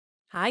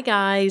Hi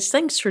guys,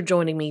 thanks for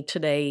joining me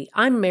today.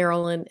 I'm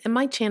Marilyn and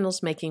my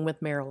channel's Making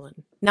with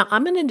Marilyn. Now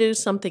I'm going to do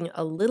something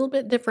a little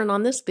bit different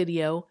on this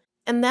video,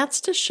 and that's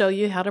to show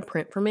you how to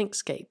print from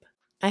Inkscape.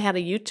 I had a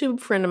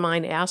YouTube friend of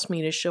mine ask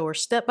me to show her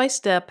step by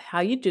step how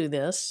you do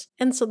this,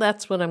 and so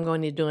that's what I'm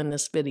going to do in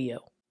this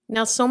video.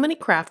 Now so many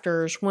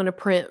crafters want to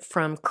print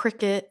from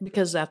Cricut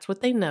because that's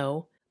what they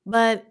know,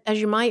 but as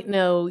you might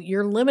know,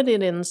 you're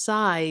limited in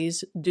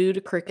size due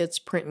to Cricut's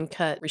print and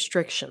cut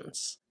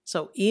restrictions.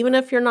 So even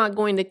if you're not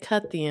going to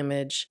cut the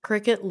image,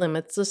 Cricut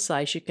limits the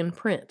size you can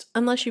print,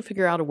 unless you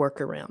figure out a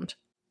workaround.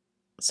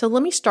 So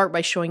let me start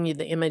by showing you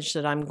the image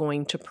that I'm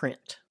going to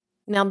print.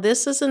 Now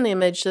this is an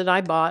image that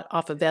I bought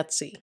off of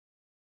Etsy.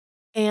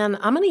 And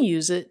I'm going to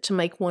use it to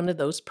make one of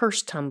those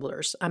purse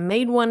tumblers. I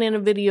made one in a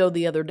video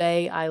the other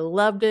day. I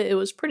loved it. It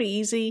was pretty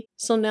easy.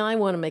 So now I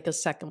want to make a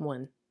second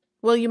one.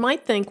 Well, you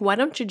might think, why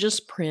don't you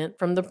just print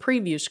from the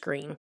preview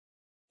screen?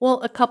 Well,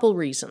 a couple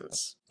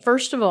reasons.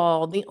 First of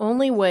all, the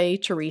only way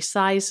to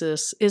resize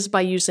this is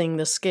by using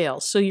the scale.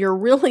 So you're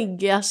really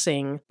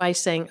guessing by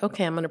saying,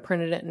 okay, I'm going to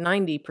print it at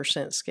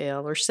 90%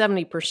 scale or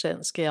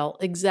 70% scale,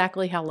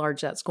 exactly how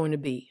large that's going to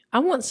be. I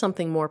want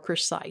something more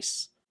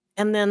precise.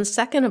 And then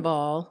second of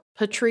all,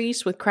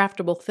 Patrice with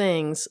Craftable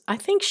Things, I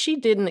think she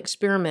did an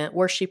experiment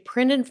where she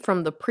printed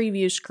from the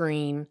preview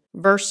screen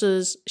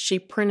versus she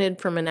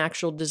printed from an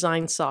actual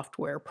design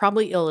software,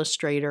 probably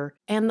Illustrator,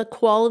 and the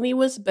quality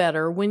was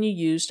better when you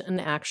used an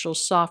actual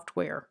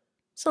software.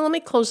 So let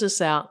me close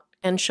this out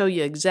and show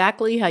you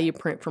exactly how you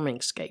print from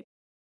Inkscape.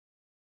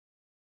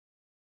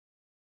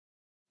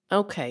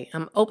 Okay,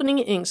 I'm opening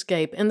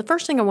Inkscape, and the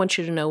first thing I want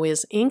you to know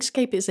is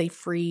Inkscape is a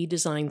free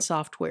design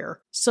software.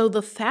 So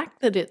the fact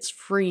that it's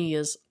free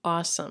is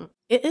awesome.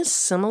 It is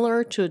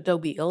similar to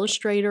Adobe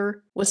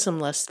Illustrator with some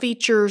less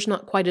features,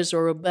 not quite as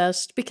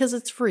robust because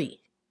it's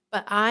free.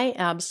 But I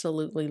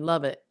absolutely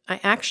love it.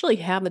 I actually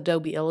have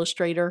Adobe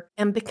Illustrator,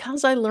 and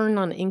because I learned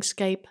on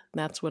Inkscape,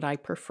 that's what I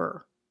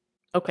prefer.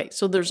 Okay,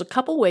 so there's a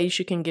couple ways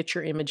you can get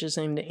your images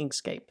into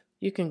Inkscape.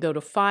 You can go to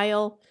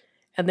File,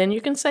 and then you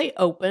can say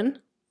Open.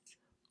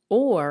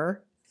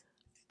 Or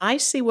I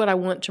see what I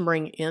want to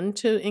bring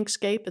into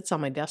Inkscape. It's on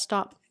my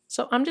desktop.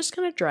 So I'm just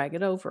going to drag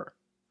it over.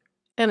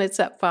 And it's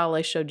that file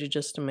I showed you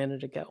just a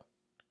minute ago.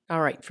 All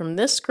right, from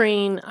this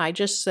screen, I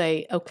just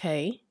say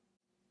OK.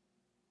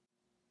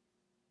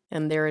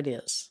 And there it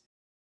is.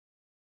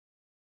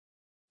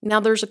 Now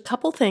there's a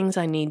couple things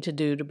I need to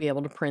do to be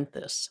able to print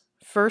this.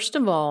 First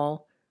of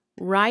all,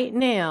 right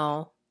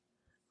now,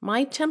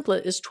 my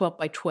template is 12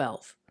 by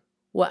 12.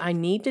 What I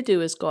need to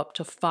do is go up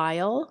to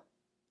File,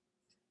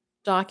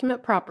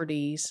 Document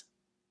Properties,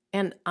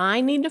 and I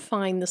need to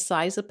find the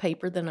size of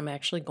paper that I'm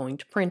actually going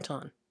to print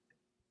on.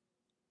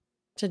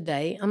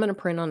 Today I'm going to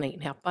print on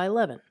 8.5 by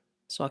 11.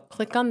 So I'll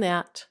click on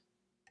that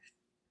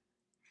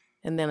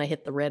and then I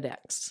hit the red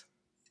X.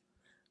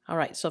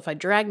 Alright, so if I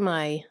drag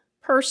my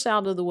purse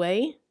out of the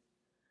way,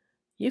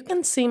 you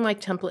can see my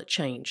template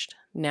changed.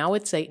 Now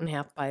it's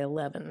 8.5 by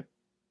 11.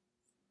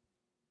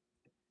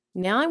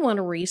 Now I want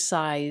to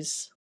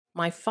resize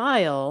my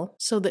file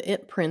so that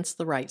it prints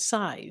the right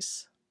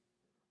size.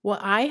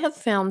 What I have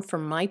found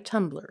from my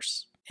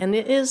tumblers, and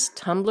it is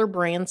Tumbler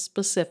brand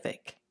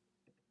specific,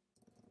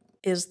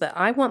 is that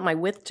I want my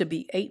width to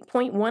be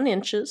 8.1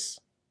 inches.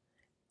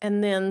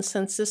 And then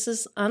since this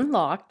is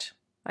unlocked,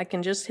 I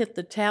can just hit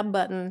the tab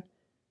button.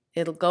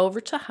 It'll go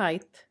over to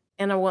height,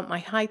 and I want my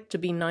height to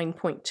be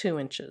 9.2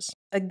 inches.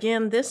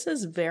 Again, this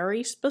is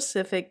very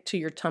specific to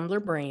your Tumbler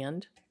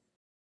brand.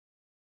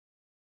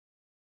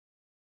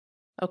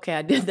 Okay,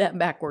 I did that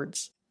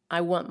backwards. I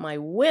want my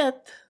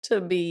width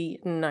to be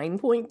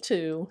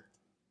 9.2,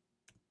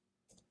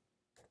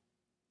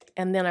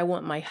 and then I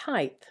want my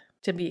height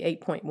to be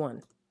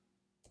 8.1.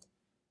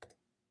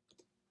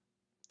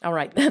 All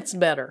right, that's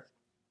better.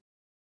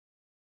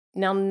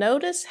 Now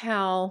notice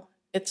how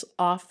it's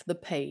off the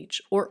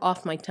page or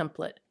off my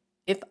template.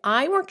 If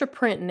I were to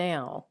print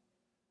now,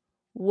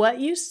 what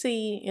you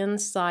see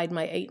inside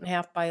my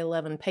 8.5 by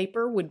 11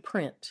 paper would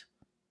print,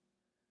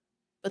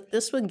 but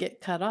this would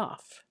get cut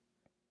off.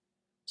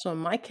 So in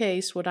my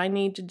case, what I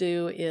need to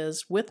do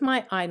is, with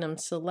my item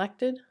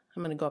selected,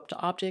 I'm going to go up to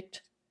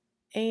Object,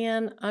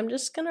 and I'm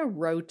just going to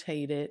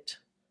rotate it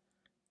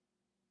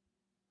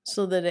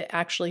so that it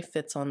actually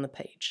fits on the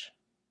page.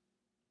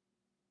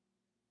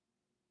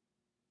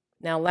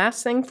 Now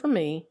last thing for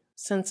me,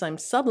 since I'm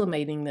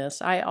sublimating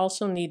this, I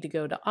also need to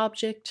go to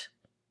Object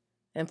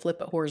and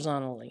flip it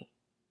horizontally.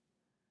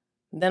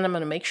 Then I'm going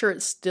to make sure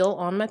it's still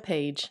on my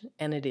page,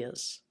 and it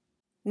is.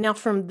 Now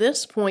from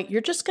this point, you're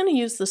just going to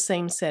use the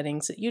same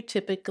settings that you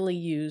typically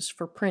use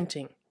for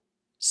printing.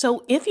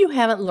 So if you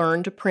haven't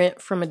learned to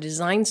print from a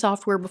design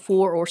software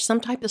before, or some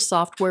type of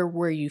software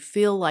where you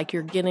feel like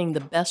you're getting the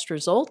best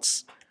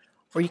results,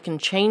 or you can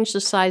change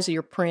the size of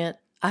your print,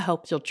 I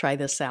hope you'll try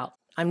this out.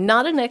 I'm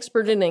not an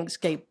expert in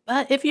Inkscape,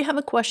 but if you have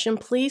a question,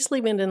 please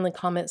leave it in the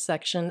comment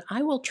section.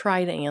 I will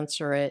try to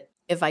answer it.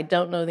 If I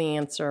don't know the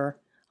answer,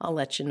 I'll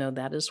let you know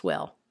that as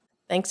well.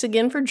 Thanks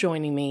again for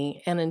joining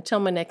me, and until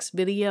my next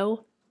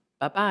video,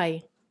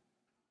 bye-bye.